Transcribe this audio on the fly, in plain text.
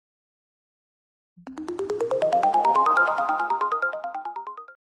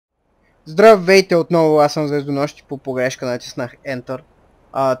Здравейте отново, аз съм Звездонощ и по погрешка натиснах Enter.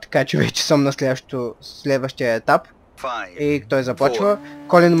 Така че вече съм на следващия етап. И той започва.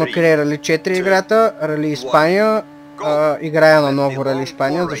 Colin McRae Рали 4 играта, Рали Испания. Играя на ново Рали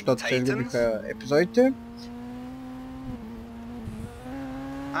Испания, защото се изгубиха епизодите.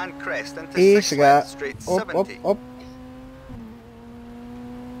 И сега... Оп.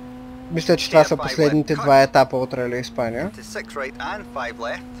 Мисля, че това са последните два етапа от Рали Испания.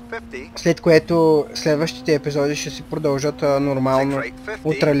 След което следващите епизоди ще си продължат нормално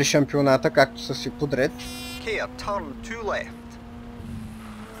от Рали шампионата, както са си подред.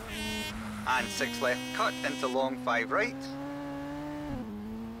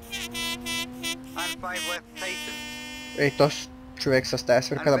 Ей, този човек с тази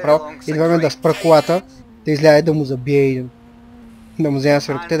свирка направо идваме да спра колата, да изляга и да му забие един. Да му взема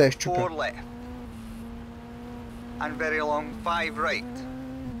свирката и да изчупя.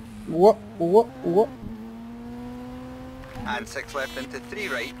 Уо. And 6 left into 3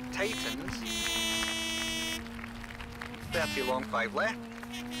 right, tightens. 30 long, 5 left.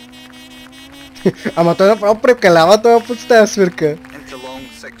 Ама той направо прекалява това под тази свирка. Into long,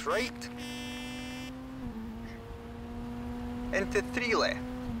 6 right. Into 3 left.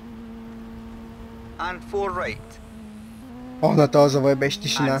 And 4 right. О, на този завой беше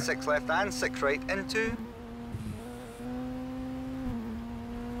тишина. And 6 left and 6 right into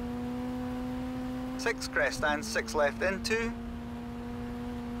 6 crest and 6 left into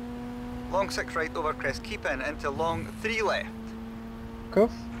long 6 right over crest, keep in into long 3 left.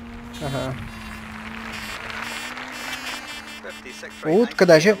 Къв? Аха. 56 right. Тук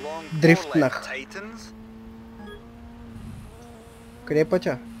даже дрифтнах. Къде е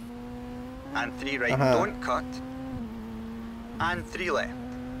пътя? And 3 right, Аха. don't cut. And 3 left.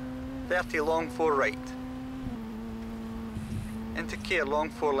 30 long 4 right. Into care long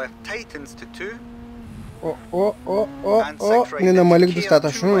 4 left, tightens to 2. Не намалих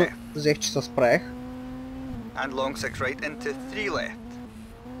достатъчно, но взех, че се справих. And long 6 right into 3 left.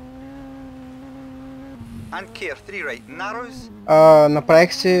 And care 3 right narrows.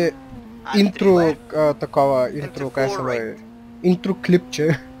 Направих си интро, интро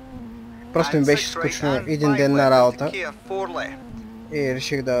клипче. Просто ми беше скучно един ден на работа. И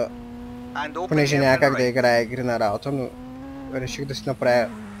реших да, понеже няма как да играя игри на работа, но реших да си направя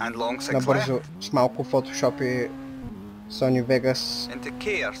набързо с малко Photoshop и Sony Vegas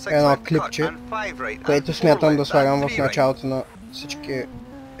едно клипче, което смятам да слагам в началото на всички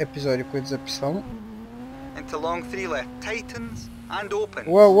епизоди, които записвам.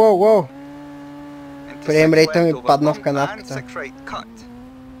 Уоу! Фреймрейта ми падна в канавката.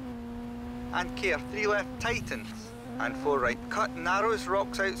 And care 3 left tightens and 4 right cut narrows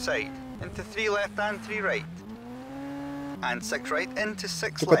rocks outside into 3 left and 3 right and 6 right into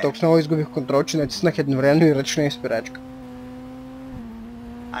 6 Тук left. толкова много изгубих контрол, че натиснах едновременно и ръчна и спирачка.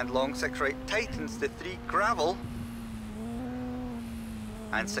 And long 6 right tightens to 3 gravel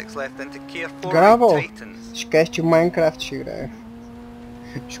and 6 left into care 4 Гравел? right tightens. Ще кажеш, че Майнкрафт ще играе.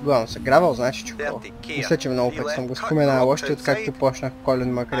 Шугувам се. Гравел значи чухал. Мисля, че много път съм го споменал още откакто почнах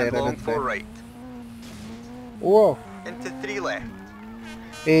Colin McRae Рали 2. Уоу!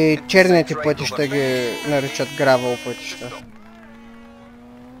 И черните пътища ги наричат гравел пътища.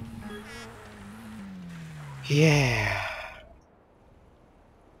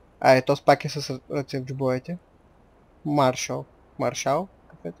 Айде, то пак е с ръце в джобовете. Маршал?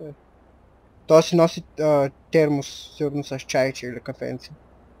 Кафето е. Той си носи термос, сигурно с чайче или кафенци.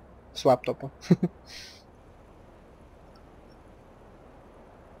 С лаптопа.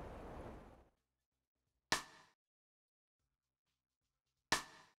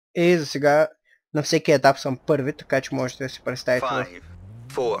 И за сега на всеки етап съм първи, така че можете да си представите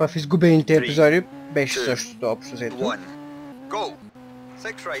в изгубените епизоди беше същото общо взето. 6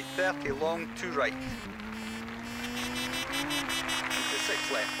 right 30 long 2 right into 6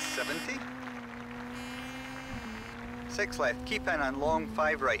 left 70 6 left keep in and long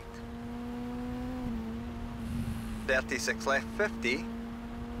 5 right 36 left 50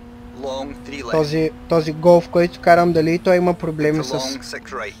 long 3 left. Този голф, който карам, дали той има проблеми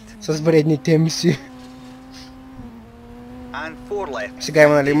с вредните емисии.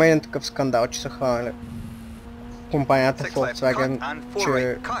 Сега има един такъв скандал, че са хванали компанията Volkswagen,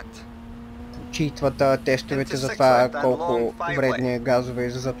 че идват тестовете за това колко вредни газове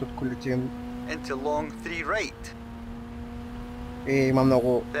излизат от колите им. И има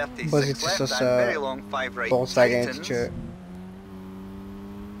много бъзици с Volkswagen,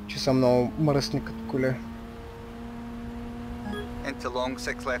 че са много мръсни като коли. Into long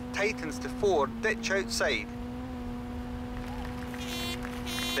 6 left tightens to 4, ditch outside.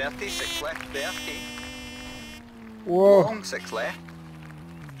 36 left, 30. Уоо. Long 6 left.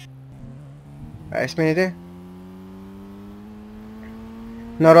 Ай, смените.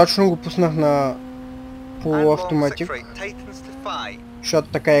 Нарочно го пуснах на полуавтоматик, защото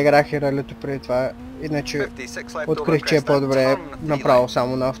така играх и ралито преди това. Иначе открих, че е по-добре направо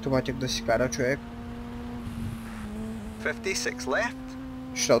само на автоматик да си кара човек. 56 left.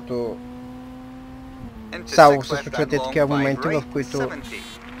 Защото само се случват такива моменти, в които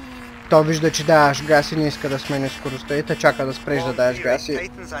то вижда, че даваш газ и не иска да смени скоростта и те чака да спреш да даваш газ и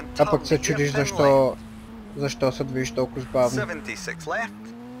а пък се чудиш защо се движиш толкова бавно.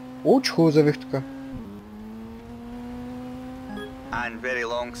 Уч, хубаво завих тука. And very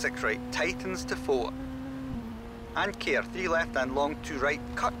long 6 right tightens to 4. And care 3 left and long 2 right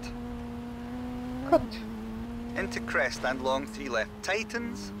cut. Cut. Into crest and long 3 left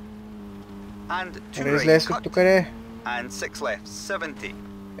tightens. And 2 Резле right се cut. тук е. And 6 left 70.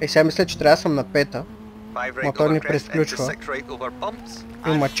 Ей, сега мисля, че трябва да съм на пета. Мотор ни превключва.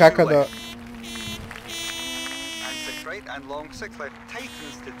 И ма чака да... And 6 right and long 6 left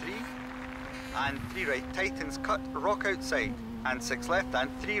tightens to 3. And 3 right tightens cut rock outside. And 6 left and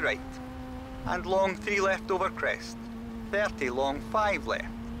 3 right. And long 3 left over crest. 30 long 5 left.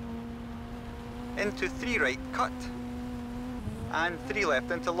 Into 3 right cut. And 3 left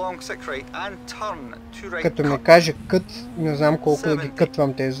into long 6 right and turn 2 right Като ми cut. каже кът, не знам колко да ги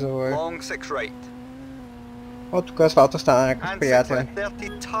кътвам тези завои. Long 6 right. О, тук асфалта стана някакъв And 6 приятен. left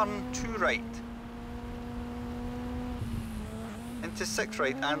 30 turn 2 right. Into 6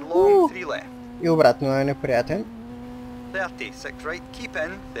 right and long 3 left. И обратно е неприятен. 30 6 right keep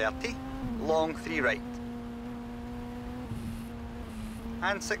in 30 long 3 right.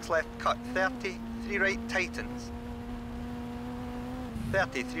 And 6 left cut 30 3 right tightens.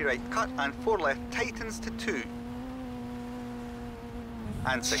 30 3 right cut and 4 left tightens to 2.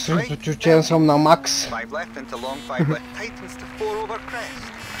 And 6 right. Съсредоточен съм на макс. 5 left into long 5 left tightens to 4 over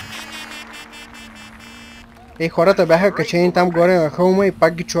crest. Ей, хората бяха качени там горе на хълма и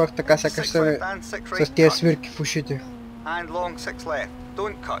пак ги чувах така, сякаш са ми с тия свирки в ушите. And long 6 left,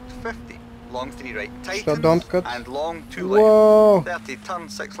 don't cut 50. Long 3 right So tightens don't cut. and long 2 Whoa. left. 30 turn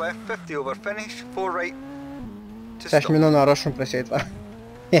 6 left, 50 over finish, 4 right to Сега ще stop. мина нарочно през това.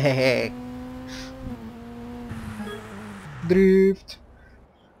 Хе-хе-хе. Дрифт.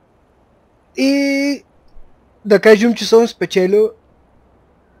 И да кажем, че съм спечелил.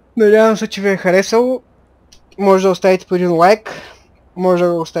 Надявам се, че ви е харесало. Може да оставите по един лайк. Може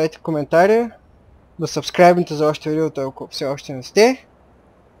да оставите коментари. Да сабскрайбнете за още видеото, ако все още не сте.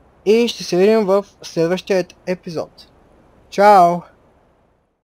 И ще се видим в следващия епизод. Чао!